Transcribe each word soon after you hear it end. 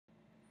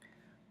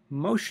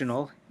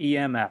Motional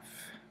EMF.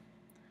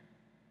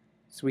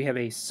 So we have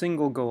a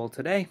single goal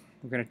today.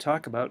 We're going to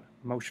talk about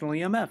motional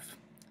EMF.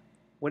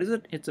 What is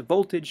it? It's a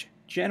voltage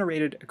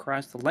generated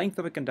across the length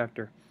of a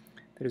conductor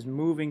that is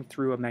moving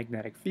through a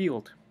magnetic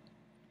field.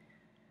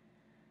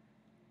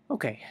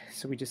 Okay,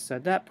 so we just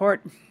said that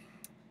part.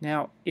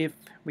 Now, if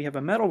we have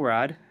a metal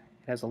rod, it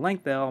has a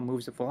length L,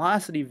 moves a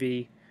velocity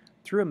V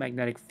through a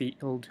magnetic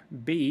field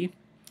B,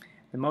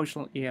 the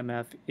motional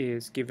EMF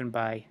is given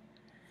by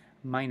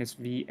minus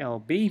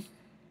VLB.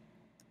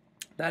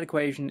 That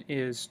equation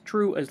is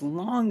true as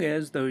long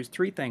as those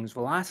three things,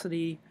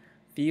 velocity,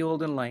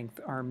 field, and length,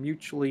 are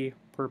mutually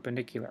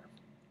perpendicular.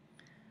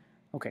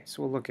 Okay,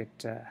 so we'll look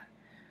at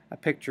a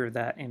picture of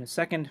that in a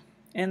second.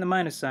 And the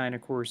minus sign,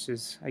 of course,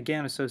 is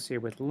again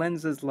associated with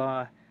Lenz's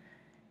law.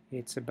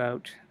 It's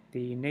about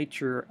the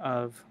nature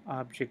of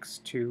objects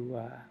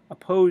to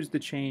oppose the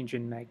change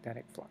in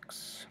magnetic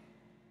flux.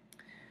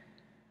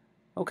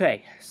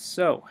 Okay,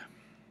 so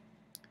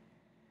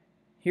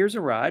here's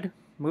a rod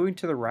moving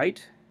to the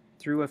right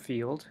through a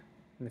field,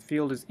 and the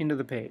field is into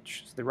the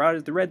page. So the rod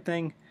is the red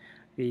thing,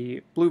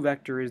 the blue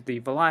vector is the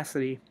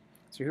velocity.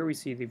 So here we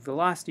see the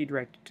velocity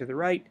directed to the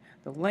right,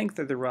 the length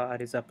of the rod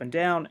is up and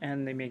down,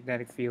 and the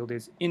magnetic field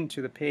is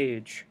into the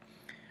page.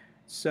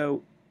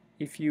 So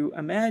if you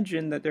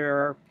imagine that there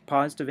are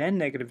positive and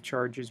negative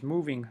charges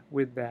moving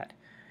with that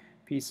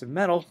piece of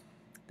metal,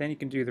 then you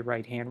can do the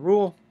right-hand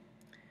rule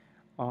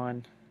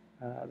on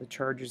the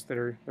charges that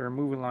are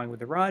moving along with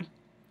the rod.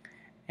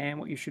 And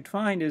what you should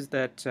find is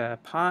that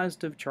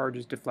positive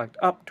charges deflect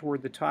up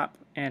toward the top,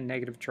 and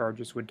negative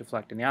charges would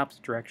deflect in the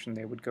opposite direction.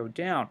 They would go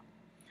down.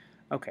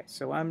 Okay,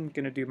 so I'm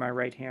going to do my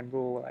right-hand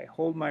rule. I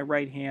hold my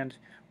right hand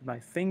with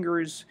my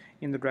fingers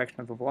in the direction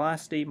of the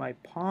velocity, my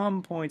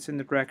palm points in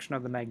the direction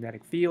of the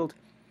magnetic field,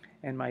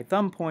 and my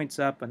thumb points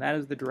up, and that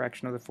is the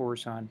direction of the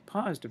force on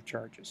positive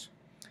charges.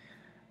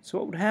 So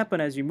what would happen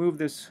as you move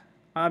this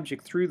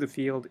object through the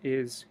field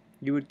is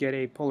you would get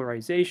a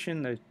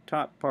polarization. The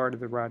top part of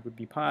the rod would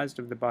be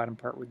positive, the bottom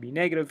part would be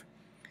negative.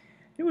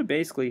 It would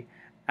basically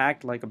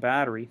act like a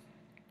battery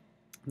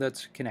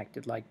that's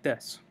connected like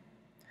this.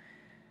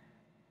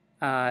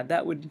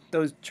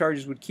 Those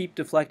charges would keep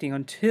deflecting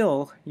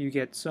until you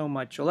get so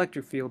much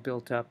electric field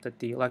built up that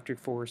the electric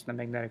force and the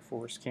magnetic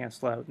force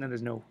cancel out, and then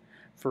there's no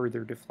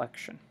further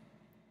deflection.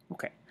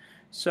 Okay,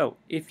 so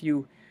if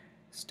you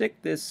stick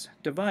this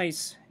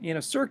device in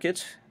a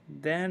circuit,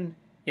 then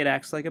it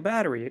acts like a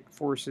battery. It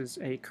forces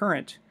a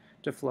current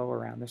to flow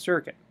around the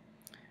circuit.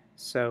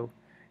 So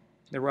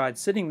the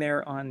rod's sitting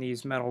there on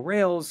these metal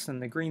rails,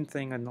 and the green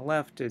thing on the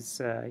left is,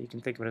 you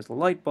can think of it as a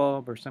light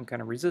bulb or some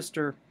kind of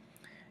resistor.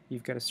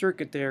 You've got a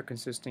circuit there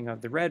consisting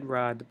of the red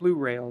rod, the blue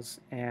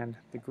rails, and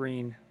the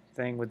green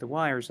thing with the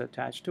wires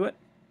attached to it.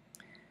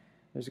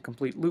 There's a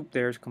complete loop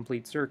there, it's a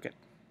complete circuit.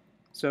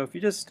 So if you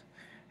just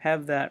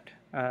have that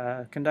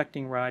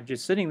conducting rod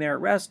just sitting there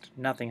at rest,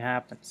 nothing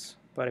happens.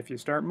 But if you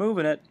start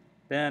moving it,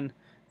 then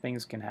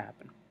things can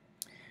happen.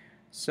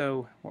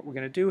 So what we're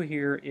going to do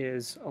here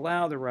is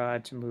allow the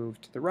rod to move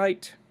to the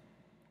right,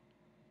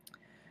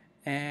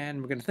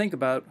 and we're going to think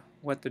about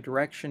what the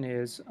direction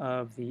is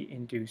of the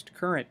induced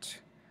current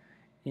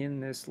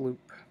in this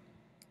loop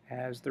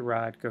as the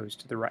rod goes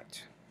to the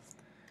right.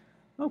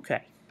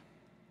 Okay,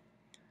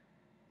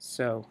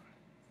 so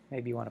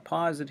maybe you want to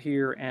pause it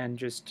here and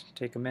just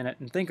take a minute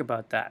and think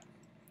about that.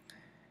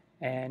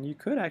 And you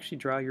could actually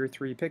draw your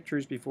three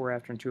pictures, before,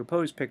 after, and two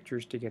opposed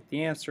pictures to get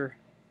the answer.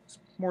 There's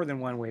more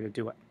than one way to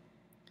do it.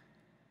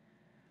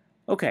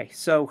 Okay,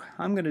 so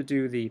I'm going to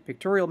do the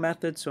pictorial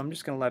method, so I'm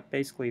just going to let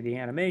basically the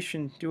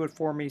animation do it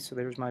for me. So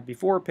there's my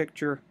before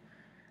picture,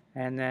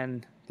 and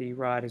then the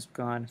rod has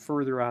gone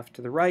further off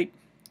to the right.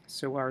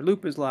 So our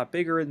loop is a lot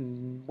bigger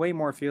and way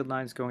more field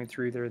lines going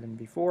through there than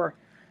before.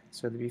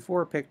 So the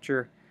before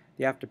picture,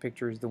 the after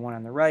picture is the one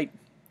on the right.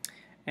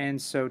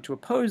 And so to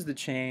oppose the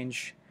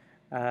change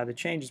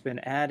has been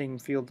adding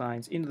field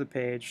lines into the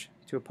page.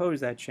 To oppose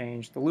that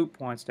change, the loop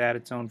wants to add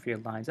its own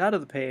field lines out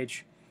of the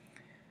page.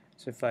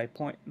 So if I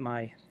point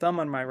my thumb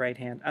on my right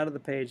hand out of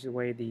the page the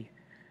way the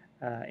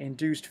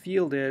induced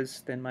field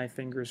is, then my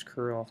fingers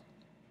curl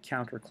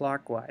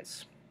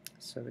counterclockwise.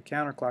 So the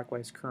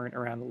counterclockwise current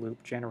around the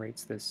loop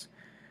generates this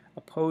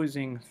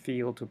opposing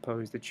field to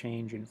oppose the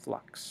change in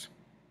flux.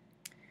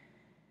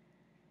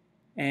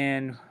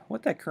 And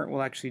what that current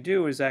will actually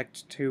do is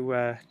act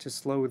to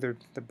slow the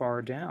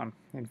bar down,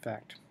 in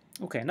fact.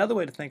 Okay, another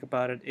way to think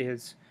about it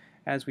is,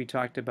 as we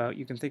talked about,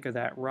 you can think of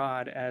that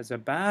rod as a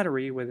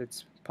battery with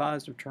its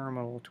positive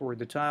terminal toward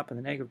the top and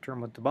the negative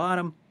terminal at the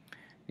bottom.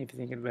 And if you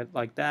think of it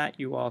like that,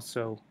 you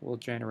also will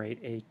generate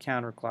a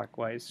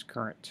counterclockwise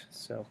current.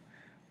 So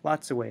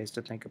lots of ways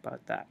to think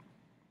about that.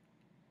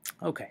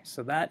 Okay,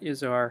 so that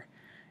is our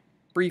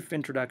brief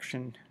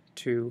introduction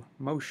to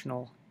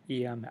motional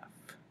EMF.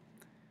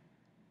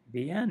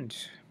 The end.